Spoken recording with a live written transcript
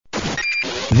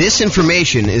This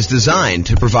information is designed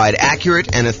to provide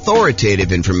accurate and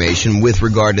authoritative information with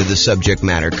regard to the subject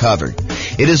matter covered.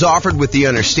 It is offered with the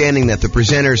understanding that the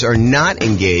presenters are not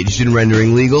engaged in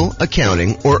rendering legal,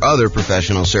 accounting, or other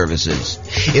professional services.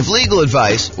 If legal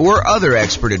advice or other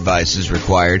expert advice is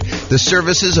required, the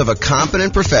services of a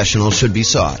competent professional should be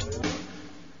sought.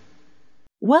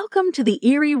 Welcome to the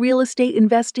Erie Real Estate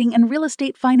Investing and Real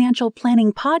Estate Financial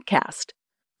Planning Podcast.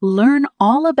 Learn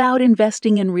all about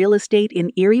investing in real estate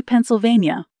in Erie,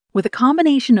 Pennsylvania, with a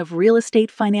combination of real estate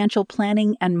financial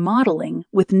planning and modeling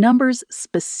with numbers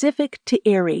specific to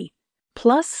Erie,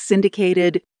 plus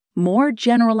syndicated, more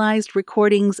generalized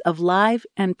recordings of live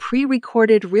and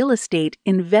pre-recorded real estate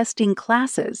investing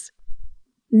classes.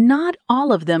 Not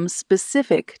all of them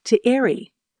specific to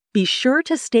Erie. Be sure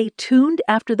to stay tuned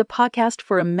after the podcast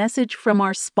for a message from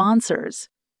our sponsors.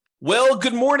 Well,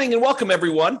 good morning and welcome,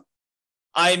 everyone.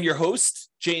 I am your host,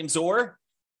 James Orr,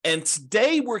 and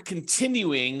today we're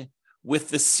continuing with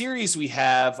the series we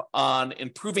have on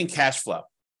improving cash flow.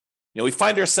 We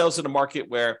find ourselves in a market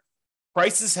where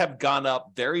prices have gone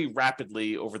up very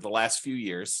rapidly over the last few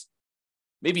years,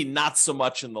 maybe not so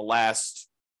much in the last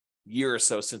year or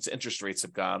so since interest rates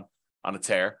have gone on a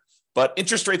tear, but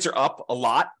interest rates are up a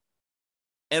lot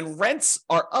and rents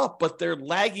are up, but they're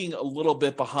lagging a little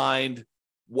bit behind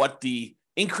what the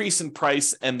increase in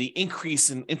price and the increase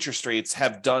in interest rates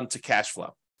have done to cash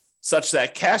flow, such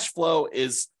that cash flow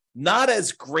is not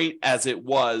as great as it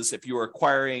was if you were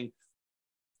acquiring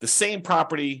the same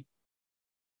property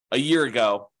a year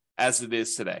ago as it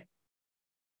is today.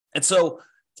 And so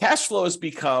cash flow has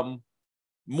become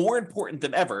more important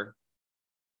than ever,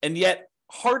 and yet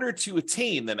harder to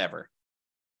attain than ever.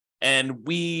 And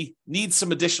we need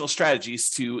some additional strategies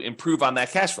to improve on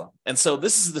that cash flow. And so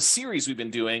this is the series we've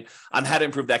been doing on how to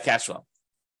improve that cash flow.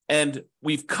 And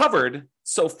we've covered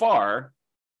so far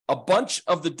a bunch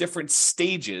of the different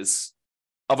stages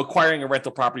of acquiring a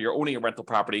rental property or owning a rental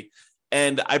property.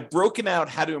 And I've broken out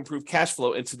how to improve cash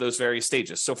flow into those various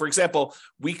stages. So for example,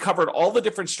 we covered all the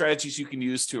different strategies you can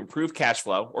use to improve cash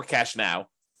flow or cash now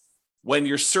when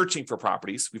you're searching for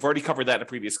properties. We've already covered that in a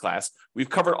previous class. We've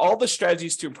covered all the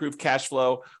strategies to improve cash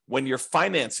flow when you're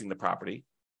financing the property.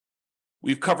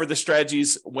 We've covered the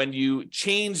strategies when you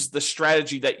change the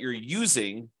strategy that you're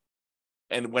using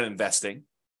and when investing,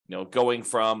 going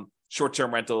from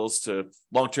short-term rentals to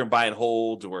long-term buy and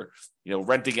hold, or,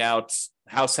 renting out,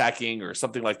 house hacking, or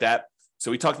something like that.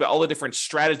 So we talked about all the different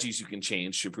strategies you can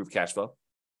change to improve cash flow.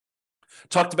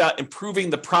 Talked about improving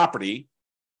the property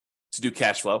to do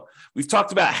cash flow. We've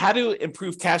talked about how to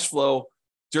improve cash flow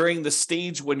during the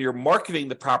stage when you're marketing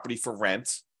the property for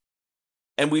rent.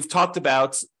 And we've talked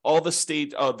about all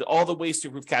the ways to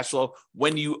improve cash flow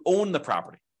when you own the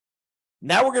property.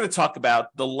 Now we're going to talk about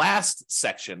the last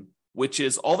section, which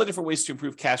is all the different ways to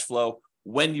improve cash flow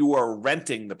when you are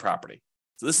renting the property.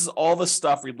 So this is all the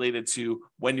stuff related to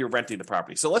when you're renting the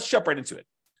property. So let's jump right into it.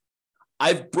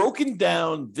 I've broken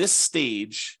down this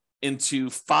stage into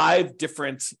 5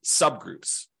 different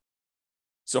subgroups.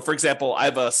 So for example, I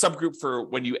have a subgroup for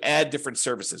when you add different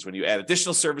services, when you add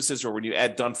additional services, or when you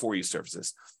add done for you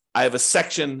services. I have a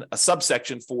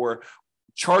subsection for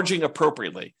charging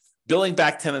appropriately, billing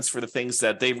back tenants for the things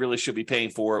that they really should be paying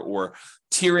for, or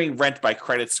tiering rent by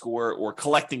credit score, or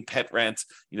collecting pet rent,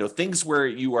 things where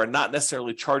you are not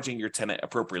necessarily charging your tenant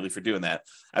appropriately for doing that.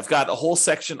 I've got a whole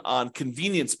section on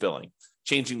convenience billing,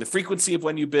 changing the frequency of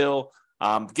when you bill,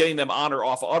 getting them on or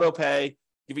off auto pay,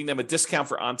 giving them a discount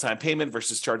for on-time payment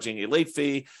versus charging a late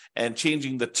fee, and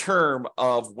changing the term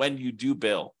of when you do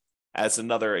bill as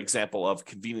another example of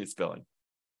convenience billing.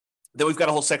 Then we've got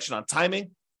a whole section on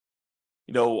timing,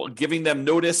 giving them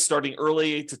notice starting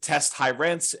early to test high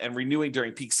rents and renewing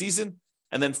during peak season.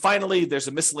 And then finally, there's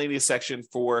a miscellaneous section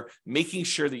for making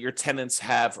sure that your tenants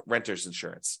have renter's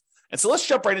insurance. And so let's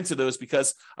jump right into those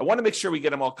because I want to make sure we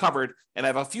get them all covered, and I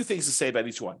have a few things to say about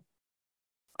each one.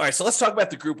 All right, so let's talk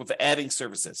about the group of adding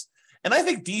services. And I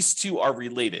think these two are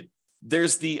related.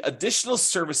 There's the additional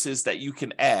services that you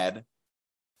can add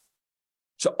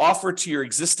to offer to your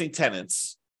existing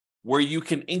tenants where you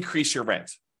can increase your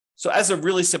rent. So as a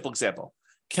really simple example,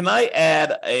 can I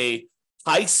add a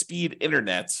high-speed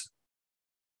internet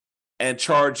and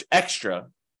charge extra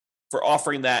for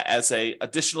offering that as an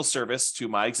additional service to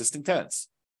my existing tenants?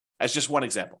 As just one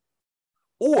example.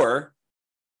 Or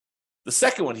the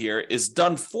second one here is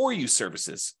done for you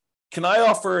services. Can I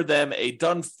offer them a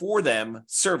done for them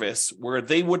service where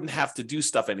they wouldn't have to do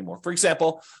stuff anymore? For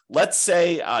example, let's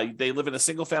say they live in a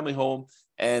single family home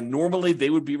and normally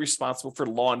they would be responsible for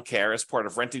lawn care as part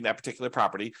of renting that particular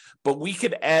property, but we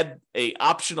could add a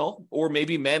optional or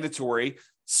maybe mandatory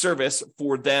service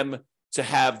for them to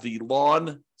have the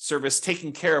lawn service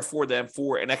taken care of for them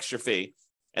for an extra fee.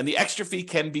 And the extra fee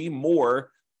can be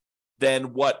more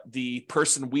than what the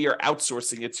person we are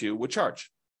outsourcing it to would charge.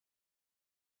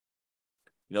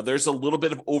 There's a little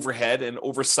bit of overhead and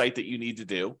oversight that you need to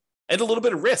do, and a little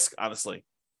bit of risk, honestly,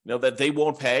 that they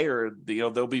won't pay, or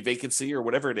there'll be vacancy or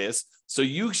whatever it is. So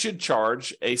you should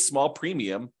charge a small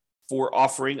premium for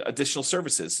offering additional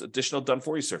services, additional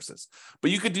done-for-you services.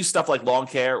 But you could do stuff like lawn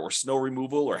care or snow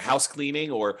removal or house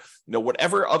cleaning or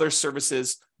whatever other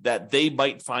services that they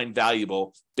might find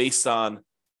valuable based on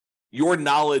your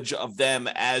knowledge of them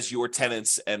as your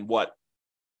tenants and what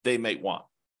they might want.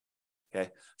 Okay,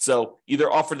 so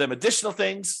either offer them additional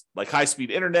things like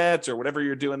high-speed internet or whatever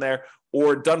you're doing there,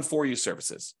 or done-for-you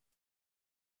services.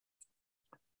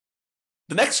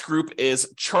 The next group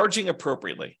is charging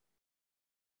appropriately.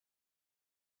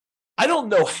 I don't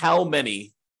know how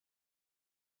many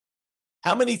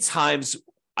times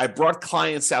I brought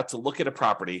clients out to look at a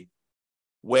property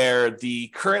where the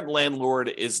current landlord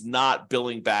is not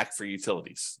billing back for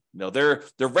utilities. They're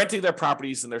renting their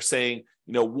properties and they're saying,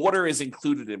 water is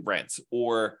included in rent,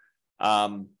 or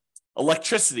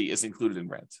electricity is included in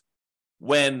rent,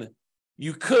 when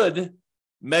you could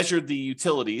measure the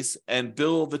utilities and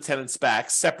bill the tenants back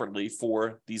separately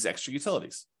for these extra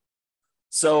utilities.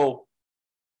 So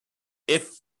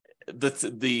if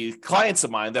the clients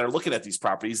of mine that are looking at these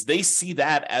properties, they see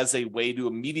that as a way to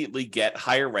immediately get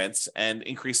higher rents and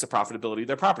increase the profitability of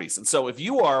their properties. And so if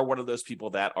you are one of those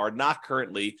people that are not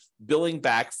currently billing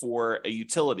back for a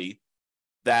utility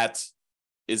that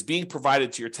is being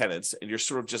provided to your tenants, and you're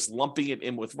sort of just lumping it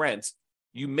in with rent,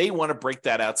 you may want to break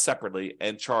that out separately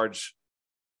and charge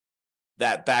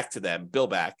that back to them, bill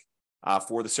back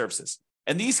for the services.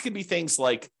 And these can be things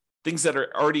like things that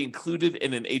are already included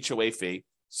in an HOA fee.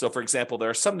 So, for example, there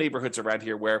are some neighborhoods around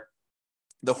here where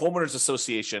the homeowners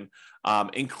association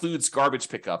includes garbage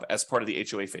pickup as part of the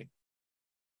HOA fee.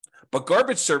 But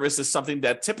garbage service is something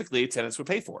that typically tenants would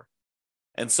pay for.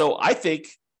 And so I think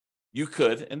you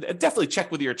could, and definitely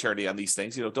check with your attorney on these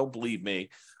things, don't believe me,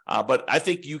 but I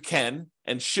think you can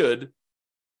and should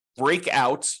break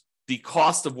out the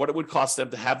cost of what it would cost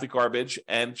them to have the garbage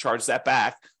and charge that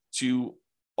back to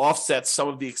offset some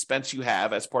of the expense you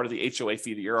have as part of the HOA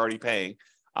fee that you're already paying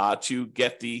to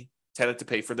get the tenant to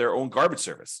pay for their own garbage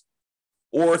service.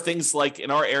 Or things like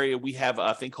in our area, we have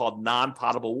a thing called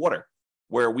non-potable water,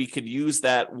 where we can use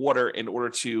that water in order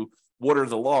to water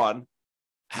the lawn.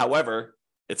 However,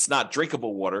 it's not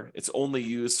drinkable water. It's only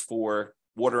used for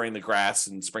watering the grass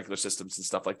and sprinkler systems and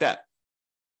stuff like that.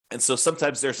 And so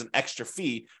sometimes there's an extra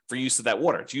fee for use of that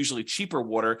water. It's usually cheaper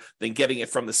water than getting it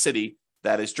from the city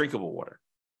that is drinkable water.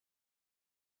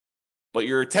 But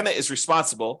your tenant is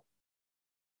responsible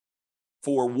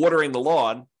for watering the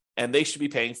lawn, and they should be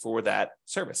paying for that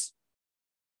service.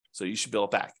 So you should bill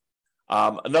it back.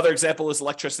 Another example is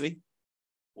electricity.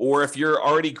 Or if you're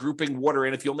already grouping water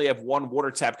in, if you only have one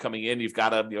water tap coming in, you've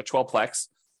got a 12-plex.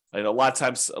 A lot of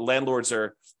times landlords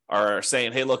are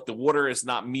saying, hey, look, the water is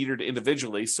not metered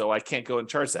individually, so I can't go and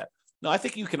charge that. No, I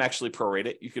think you can actually prorate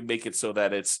it. You can make it so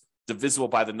that it's divisible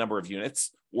by the number of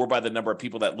units or by the number of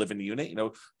people that live in the unit.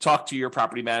 Talk to your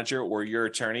property manager or your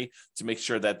attorney to make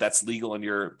sure that that's legal in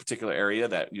your particular area,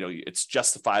 that it's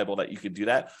justifiable that you can do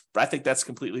that. But I think that's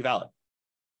completely valid.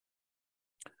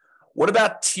 What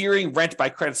about tiering rent by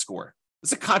credit score?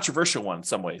 It's a controversial one in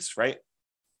some ways, right?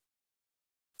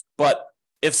 But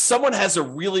if someone has a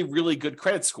really, really good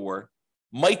credit score,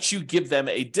 might you give them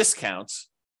a discount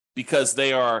because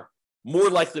they are more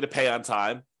likely to pay on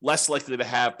time, less likely to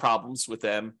have problems with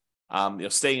them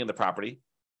staying in the property?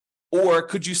 Or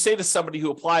could you say to somebody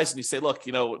who applies and you say, look,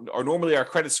 or normally our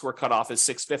credit score cutoff is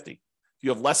 650. If you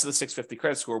have less than a 650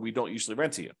 credit score, we don't usually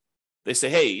rent to you. They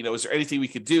say, hey, is there anything we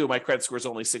could do? My credit score is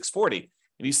only 640.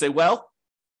 And you say, well,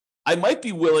 I might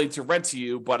be willing to rent to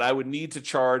you, but I would need to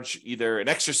charge either an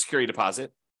extra security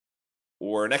deposit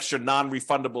or an extra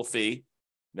non-refundable fee,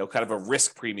 kind of a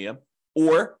risk premium,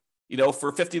 or,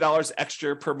 for $50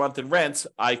 extra per month in rent,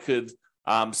 I could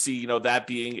see, that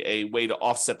being a way to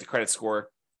offset the credit score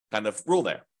kind of rule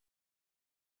there.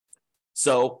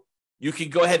 So you can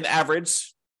go ahead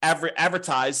and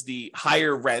advertise the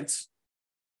higher rent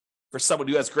for someone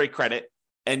who has great credit,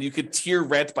 and you could tier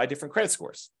rent by different credit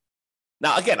scores.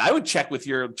 Now, again, I would check with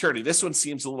your attorney. This one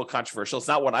seems a little controversial. It's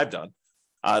not what I've done.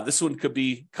 This one could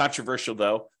be controversial,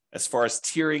 though, as far as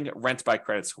tiering rent by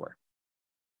credit score.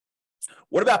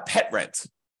 What about pet rent?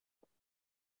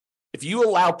 If you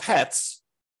allow pets,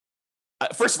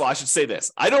 first of all, I should say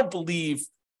this. I don't believe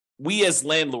we as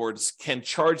landlords can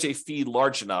charge a fee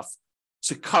large enough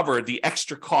to cover the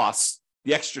extra costs,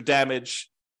 the extra damage,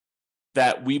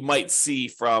 that we might see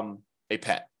from a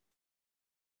pet.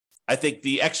 I think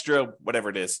the extra, whatever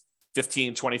it is,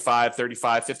 $15, $25, $35,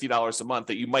 $50 a month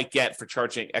that you might get for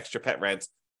charging extra pet rent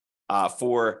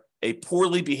for a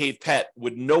poorly behaved pet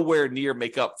would nowhere near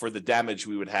make up for the damage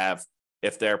we would have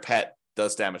if their pet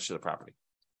does damage to the property.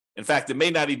 In fact, it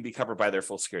may not even be covered by their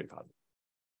full security deposit.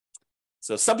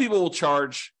 So some people will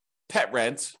charge pet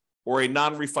rent or a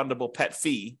non-refundable pet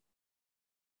fee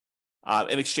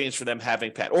in exchange for them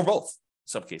having pet, or both in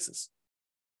some cases.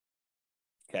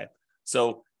 Okay,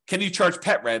 so can you charge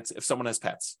pet rent if someone has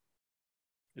pets?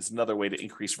 Is another way to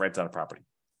increase rent on a property.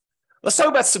 Let's talk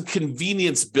about some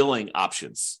convenience billing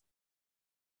options.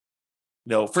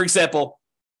 For example,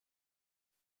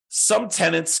 some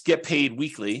tenants get paid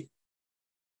weekly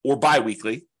or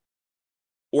biweekly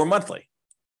or monthly.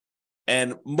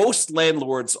 And most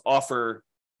landlords offer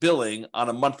billing on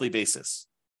a monthly basis.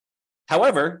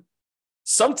 However,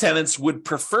 some tenants would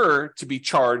prefer to be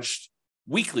charged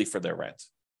weekly for their rent.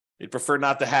 They'd prefer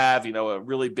not to have, a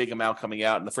really big amount coming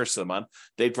out in the first of the month.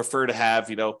 They'd prefer to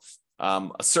have,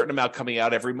 a certain amount coming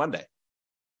out every Monday.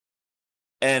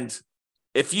 And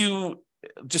if you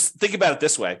just think about it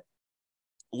this way,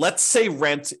 let's say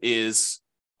rent is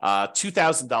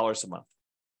 $2,000 a month.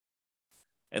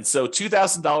 And so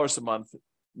 $2,000 a month,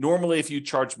 normally if you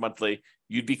charge monthly,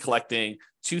 you'd be collecting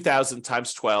 $2,000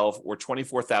 times 12 or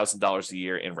 $24,000 a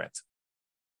year in rent.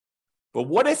 But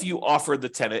what if you offered the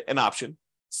tenant an option?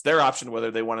 It's their option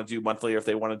whether they want to do monthly or if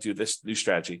they want to do this new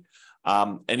strategy.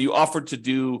 And you offered to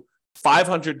do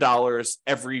 $500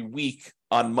 every week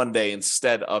on Monday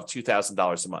instead of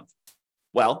 $2,000 a month.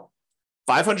 Well,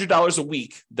 $500 a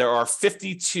week, there are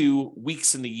 52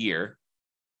 weeks in the year.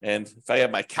 And if I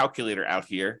have my calculator out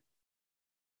here,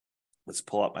 let's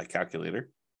pull up my calculator.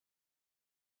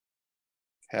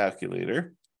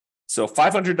 So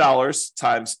 $500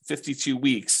 times 52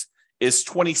 weeks is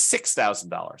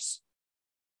 $26,000.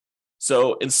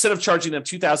 So instead of charging them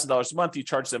 $2,000 a month, you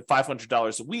charge them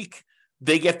 $500 a week.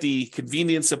 They get the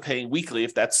convenience of paying weekly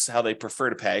if that's how they prefer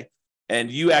to pay.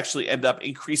 And you actually end up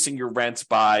increasing your rent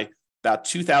by about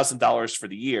 $2,000 for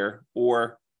the year,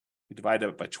 or you divide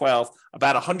it by 12,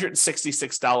 about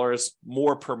 $166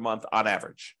 more per month on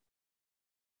average.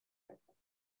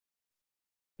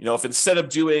 If instead of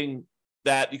doing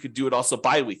that, you could do it also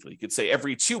bi-weekly. You could say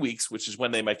every 2 weeks, which is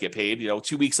when they might get paid,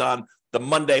 2 weeks on the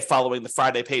Monday following the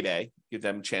Friday payday, give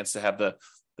them a chance to have the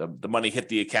money hit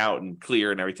the account and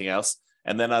clear and everything else.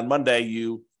 And then on Monday,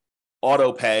 you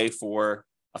auto pay for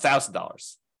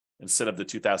 $1,000 instead of the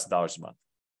 $2,000 a month.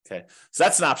 Okay, so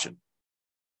that's an option.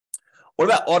 What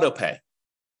about auto pay?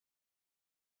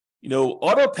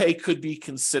 Auto pay could be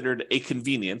considered a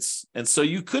convenience. And so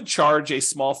you could charge a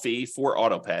small fee for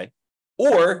auto pay.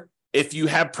 Or if you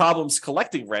have problems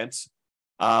collecting rent,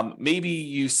 maybe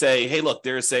you say, hey, look,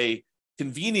 there's a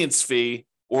convenience fee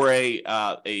or a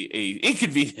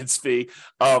inconvenience fee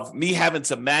of me having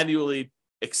to manually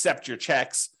accept your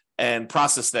checks and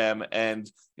process them. And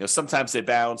sometimes they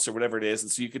bounce or whatever it is.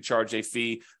 And so you could charge a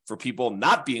fee for people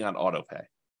not being on auto pay.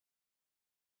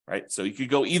 Right. So you could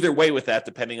go either way with that,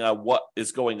 depending on what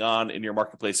is going on in your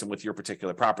marketplace and with your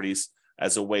particular properties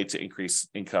as a way to increase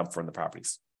income from the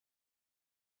properties.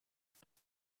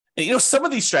 And, some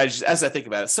of these strategies, as I think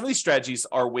about it, some of these strategies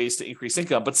are ways to increase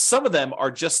income, but some of them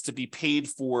are just to be paid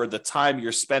for the time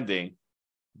you're spending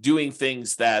doing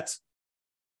things that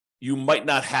you might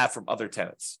not have from other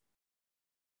tenants.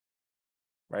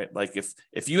 Right? Like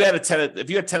if you had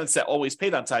tenants that always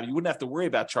paid on time, you wouldn't have to worry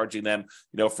about charging them,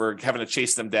 for having to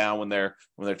chase them down when their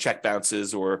check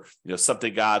bounces or,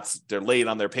 they're late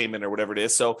on their payment or whatever it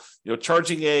is. So,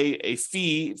 charging a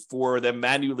fee for them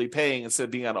manually paying instead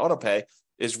of being on auto pay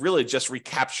is really just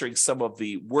recapturing some of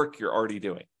the work you're already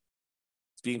doing.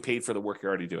 It's being paid for the work you're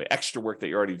already doing, extra work that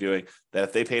you're already doing that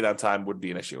if they paid on time wouldn't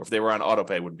be an issue. If they were on auto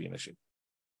pay, wouldn't be an issue.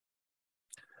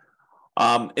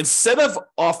 Instead of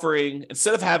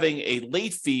having a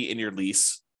late fee in your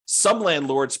lease, some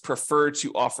landlords prefer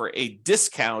to offer a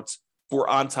discount for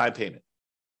on-time payment.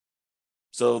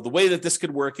 So the way that this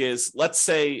could work is, let's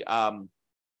say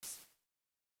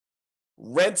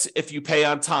rent, if you pay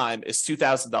on time, is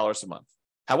 $2,000 a month.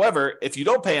 However, if you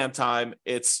don't pay on time,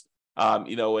 it's a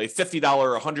 $50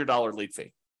 or $100 late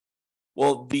fee.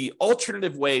 Well, the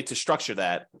alternative way to structure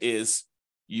that is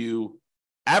you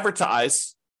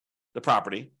advertise the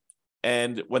property,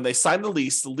 and when they sign the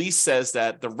lease says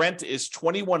that the rent is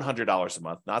 $2,100 a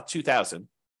month, not $2,000,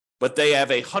 but they have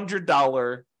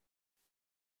 $100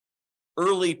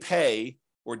 early pay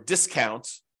or discount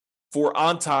for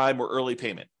on-time or early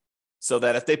payment. So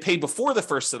that if they pay before the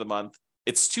first of the month,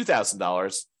 it's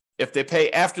 $2,000. If they pay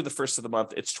after the first of the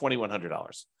month, it's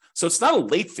 $2,100. So it's not a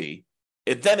late fee.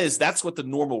 That's what the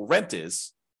normal rent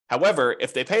is. However,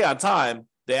 if they pay on time,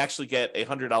 they actually get a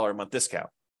 $100 a month discount.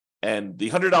 And the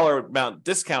 $100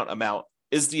 discount amount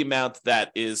is the amount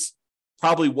that is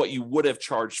probably what you would have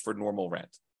charged for normal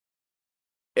rent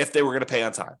if they were going to pay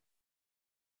on time.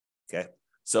 Okay.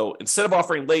 So instead of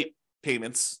offering late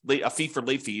payments, a fee for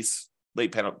late fees,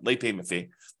 late payment fee,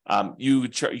 you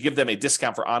give them a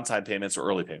discount for on-time payments or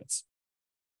early payments.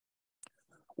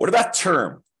 What about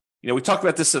term? We talked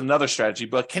about this in another strategy,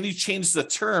 but can you change the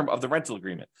term of the rental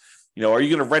agreement? Are you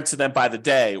going to rent to them by the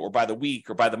day or by the week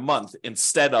or by the month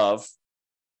instead of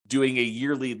doing a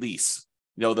yearly lease?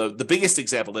 The biggest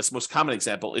example, this most common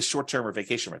example, is short-term or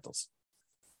vacation rentals.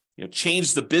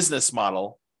 Change the business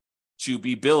model to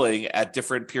be billing at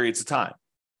different periods of time.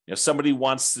 Somebody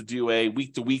wants to do a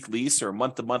week-to-week lease or a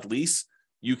month-to-month lease,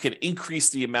 you can increase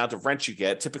the amount of rent you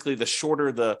get. Typically, the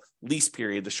shorter the lease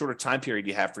period, the shorter time period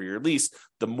you have for your lease,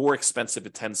 the more expensive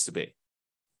it tends to be.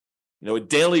 A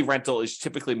daily rental is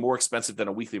typically more expensive than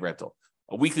a weekly rental.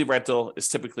 A weekly rental is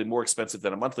typically more expensive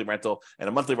than a monthly rental, and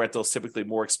a monthly rental is typically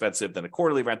more expensive than a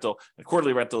quarterly rental, and a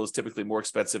quarterly rental is typically more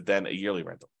expensive than a yearly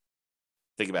rental.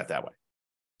 Think about it that way.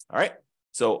 All right?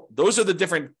 So those are the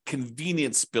different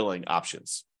convenience billing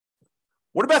options.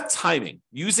 What about timing?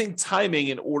 Using timing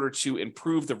in order to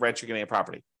improve the rent you're getting on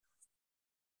property.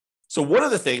 So one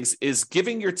of the things is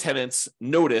giving your tenants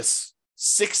notice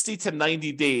 60 to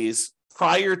 90 days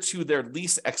prior to their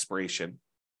lease expiration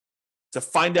to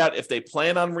find out if they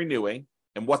plan on renewing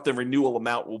and what the renewal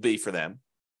amount will be for them.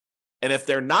 And if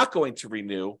they're not going to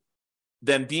renew,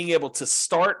 then being able to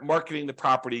start marketing the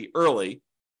property early,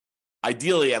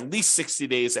 ideally at least 60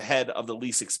 days ahead of the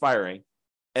lease expiring,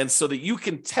 and so that you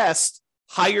can test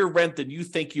higher rent than you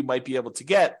think you might be able to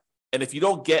get. And if you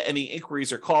don't get any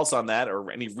inquiries or calls on that, or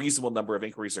any reasonable number of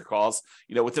inquiries or calls,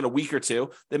 within a week or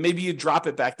two, then maybe you drop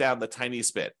it back down the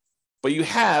tiniest bit. But you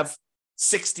have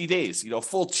 60 days,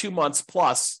 full 2 months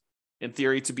plus, in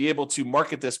theory, to be able to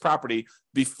market this property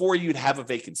before you'd have a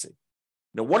vacancy.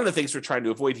 One of the things we're trying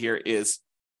to avoid here is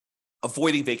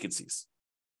avoiding vacancies.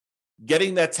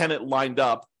 Getting that tenant lined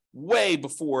up way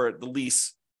before the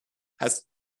lease has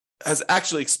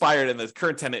actually expired and the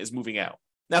current tenant is moving out.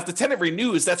 Now, if the tenant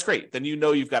renews, that's great. Then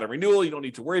you've got a renewal. You don't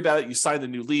need to worry about it. You sign the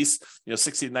new lease,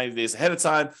 60 to 90 days ahead of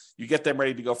time. You get them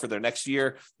ready to go for their next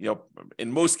year.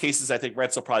 In most cases, I think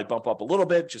rents will probably bump up a little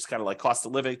bit, just kind of like cost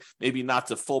of living, maybe not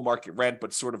to full market rent,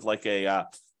 but sort of like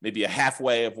maybe a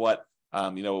halfway of what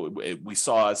we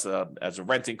saw as a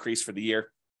rent increase for the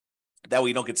year. That way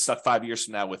you don't get stuck 5 years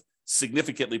from now with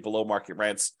significantly below market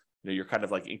rents. You're kind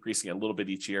of like increasing a little bit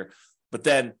each year. But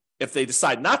then if they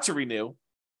decide not to renew,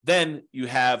 then you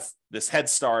have this head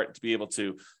start to be able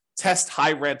to test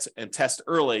high rent and test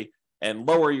early and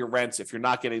lower your rents if you're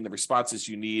not getting the responses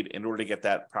you need in order to get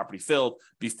that property filled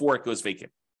before it goes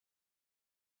vacant.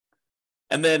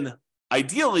 And then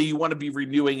ideally, you want to be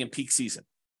renewing in peak season.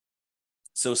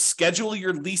 So schedule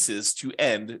your leases to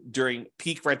end during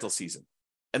peak rental season.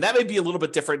 And that may be a little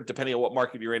bit different depending on what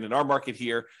market you're in. In our market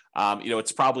here,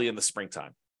 it's probably in the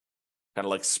springtime, kind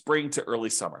of like spring to early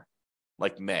summer,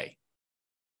 like May.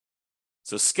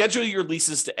 So schedule your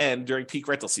leases to end during peak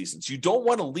rental seasons. You don't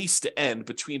want a lease to end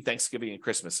between Thanksgiving and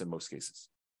Christmas in most cases.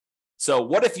 So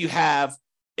what if you have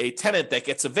a tenant that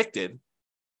gets evicted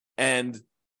and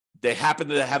they happen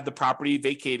to have the property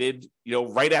vacated,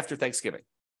 right after Thanksgiving?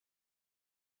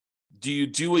 Do you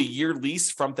do a year lease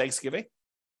from Thanksgiving?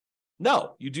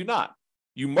 No, you do not.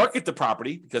 You market the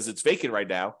property because it's vacant right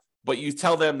now, but you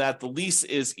tell them that the lease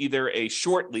is either a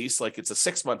short lease, like it's a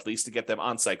 6-month lease to get them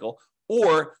on cycle,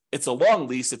 or it's a long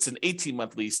lease, it's an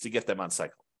 18-month lease to get them on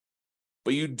cycle.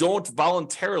 But you don't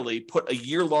voluntarily put a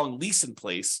year-long lease in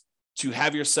place to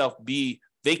have yourself be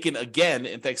vacant again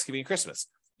in Thanksgiving and Christmas.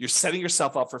 You're setting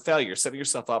yourself up for failure. You're setting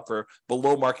yourself up for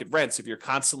below market rents if you're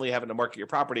constantly having to market your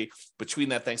property between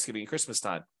that Thanksgiving and Christmas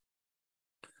time.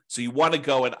 So you want to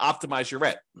go and optimize your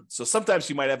rent. So sometimes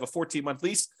you might have a 14-month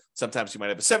lease. Sometimes you might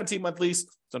have a 17-month lease.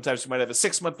 Sometimes you might have a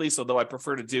 6-month lease, although I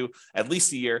prefer to do at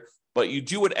least a year. But you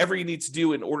do whatever you need to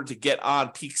do in order to get on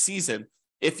peak season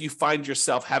if you find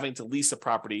yourself having to lease a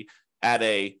property at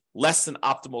a less than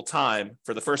optimal time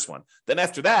for the first one. Then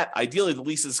after that, ideally the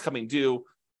lease is coming due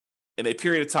in a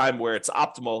period of time where it's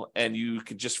optimal and you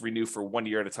can just renew for 1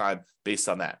 year at a time based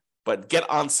on that. But get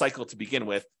on cycle to begin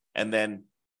with and then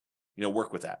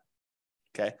work with that.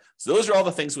 Okay. So those are all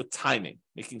the things with timing,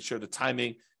 making sure the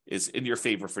timing is in your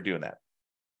favor for doing that.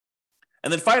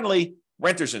 And then finally,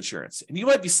 renter's insurance. And you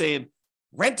might be saying,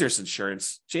 renter's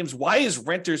insurance? James, why is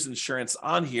renter's insurance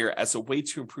on here as a way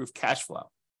to improve cash flow?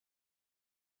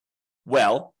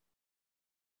 Well,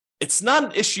 It's not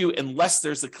an issue unless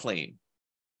there's a claim,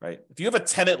 right? If you have a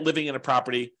tenant living in a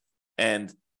property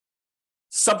and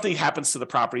something happens to the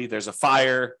property, there's a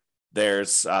fire,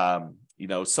 there's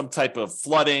some type of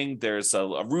flooding, there's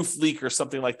a roof leak or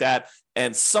something like that,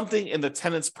 and something in the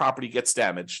tenant's property gets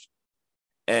damaged,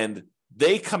 and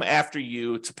they come after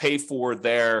you to pay for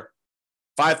their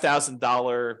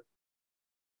 $5,000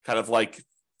 kind of like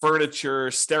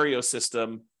furniture stereo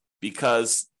system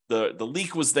because the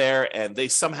leak was there and they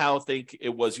somehow think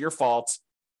it was your fault.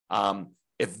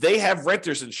 If they have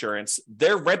renter's insurance,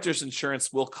 their renter's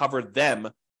insurance will cover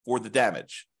them for the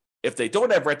damage. If they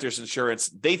don't have renter's insurance,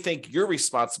 they think you're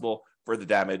responsible for the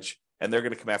damage and they're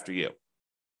going to come after you.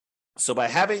 So by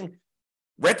having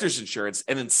renter's insurance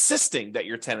and insisting that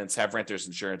your tenants have renter's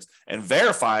insurance and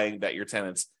verifying that your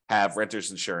tenants have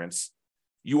renter's insurance,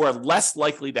 you are less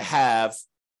likely to have,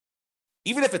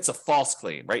 even if it's a false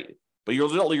claim, right? But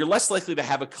you're less likely to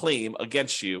have a claim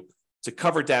against you to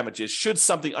cover damages should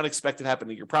something unexpected happen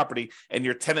to your property and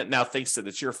your tenant now thinks that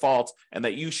it's your fault and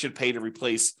that you should pay to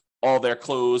replace all their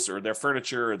clothes or their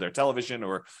furniture or their television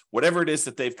or whatever it is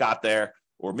that they've got there.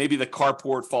 Or maybe the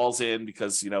carport falls in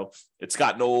because, it's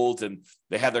gotten old and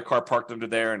they had their car parked under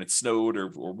there and it snowed or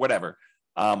whatever,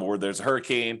 or there's a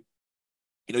hurricane.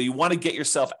 You want to get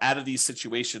yourself out of these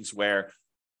situations where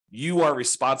you are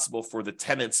responsible for the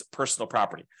tenant's personal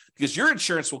property because your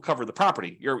insurance will cover the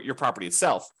property, your property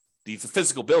itself, the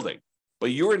physical building.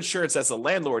 But your insurance as a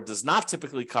landlord does not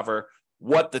typically cover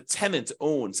what the tenant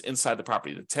owns inside the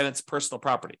property, the tenant's personal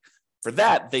property. For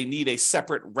that, they need a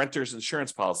separate renter's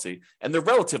insurance policy, and they're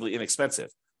relatively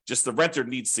inexpensive. Just the renter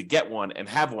needs to get one and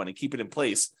have one and keep it in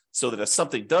place so that if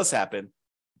something does happen,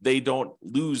 they don't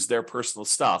lose their personal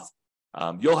stuff.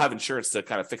 You'll have insurance to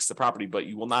kind of fix the property, but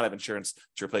you will not have insurance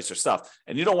to replace your stuff.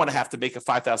 And you don't want to have to make a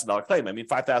 $5,000 claim. I mean,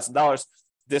 $5,000,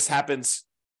 this happens,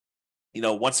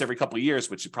 once every couple of years,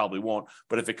 which it probably won't.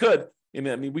 But if it could,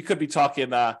 we could be talking,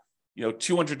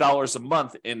 $200 a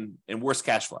month in worst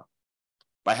cash flow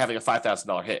by having a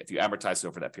 $5,000 hit if you amortize it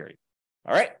over that period.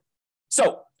 All right.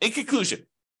 So in conclusion,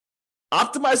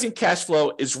 optimizing cash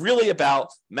flow is really about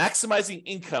maximizing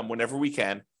income whenever we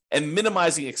can and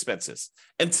minimizing expenses.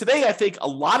 And today, I think a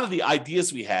lot of the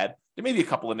ideas we had, there may be a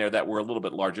couple in there that were a little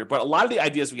bit larger, but a lot of the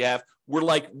ideas we have were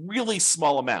like really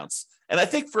small amounts. And I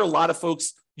think for a lot of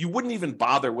folks, you wouldn't even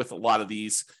bother with a lot of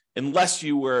these unless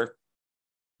you were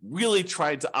really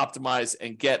trying to optimize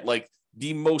and get like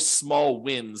the most small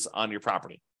wins on your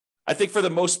property. I think for the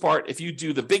most part, if you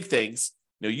do the big things,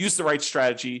 use the right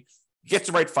strategy, get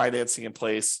the right financing in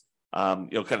place,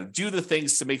 kind of do the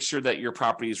things to make sure that your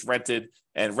property is rented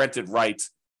and rented right.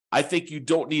 I think you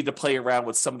don't need to play around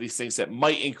with some of these things that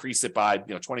might increase it by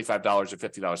 $25 or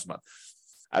 $50 a month.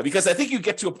 Because I think you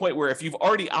get to a point where if you've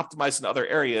already optimized in other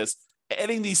areas,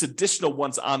 adding these additional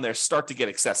ones on there start to get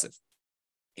excessive.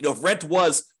 If rent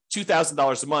was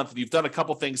 $2,000 a month, and you've done a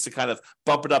couple things to kind of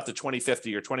bump it up to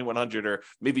 $2,050 or $2,100 or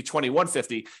maybe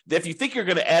 $2,150, if you think you're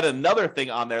going to add another thing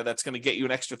on there that's going to get you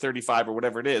an extra $35 or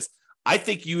whatever it is, I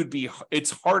think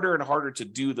it's harder and harder to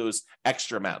do those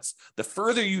extra amounts. The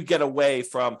further you get away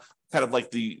from kind of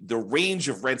like the range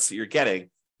of rents that you're getting,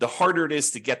 the harder it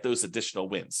is to get those additional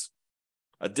wins,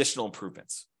 additional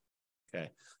improvements. Okay.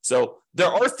 So there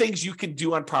are things you can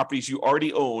do on properties you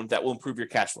already own that will improve your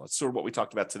cash flow. That's sort of what we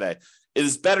talked about today. It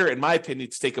is better, in my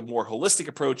opinion, to take a more holistic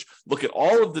approach, look at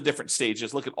all of the different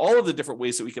stages, look at all of the different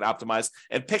ways that we can optimize,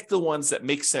 and pick the ones that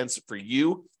make sense for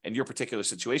you and your particular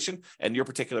situation and your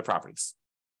particular properties.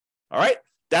 All right,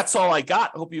 that's all I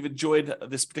got. I hope you've enjoyed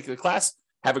this particular class.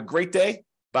 Have a great day.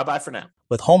 Bye-bye for now.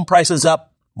 With home prices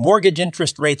up, mortgage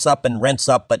interest rates up, and rents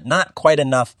up, but not quite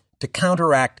enough to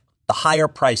counteract the higher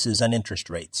prices and interest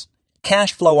rates.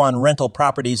 Cash flow on rental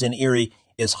properties in Erie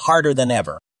is harder than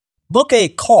ever. Book a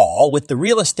call with the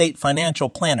Real Estate Financial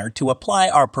Planner to apply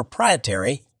our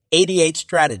proprietary 88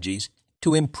 strategies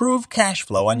to improve cash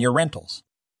flow on your rentals.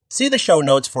 See the show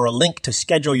notes for a link to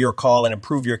schedule your call and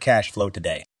improve your cash flow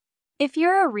today. If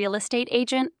you're a real estate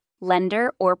agent,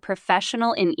 lender, or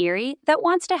professional in Erie that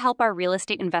wants to help our real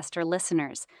estate investor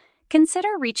listeners, consider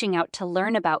reaching out to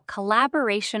learn about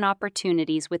collaboration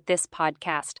opportunities with this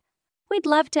podcast. We'd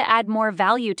love to add more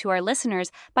value to our listeners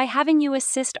by having you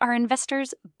assist our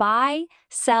investors buy,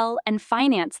 sell, and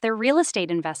finance their real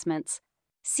estate investments.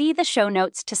 See the show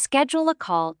notes to schedule a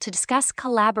call to discuss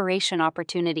collaboration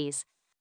opportunities.